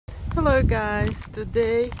Hello guys,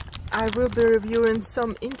 today I will be reviewing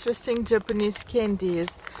some interesting Japanese candies.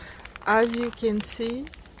 As you can see,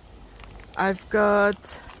 I've got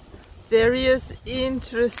various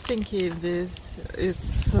interesting candies.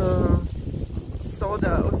 It's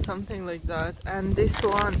soda or something like that, and this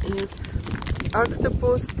one is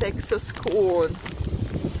Octopus Texas corn.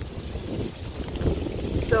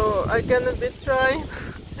 So I'm gonna be trying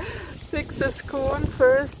Texas corn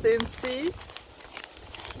first and see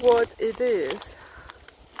what it is.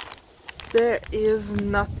 There is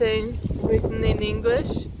nothing written in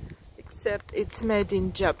English except it's made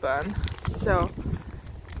in Japan. So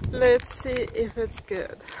let's see if it's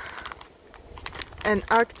good. And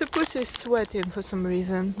Octopus is sweating for some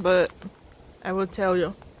reason, but I will tell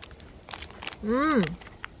you.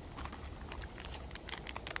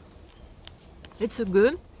 It's so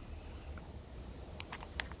good.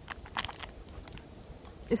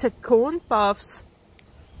 It's a corn puffs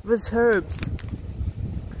with herbs,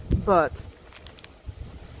 but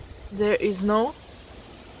there is no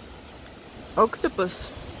octopus,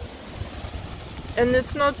 and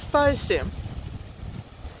it's not spicy.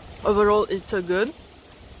 Overall, it's so good.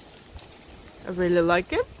 I really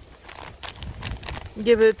like it.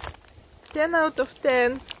 Give it 10 out of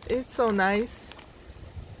 10. It's so nice.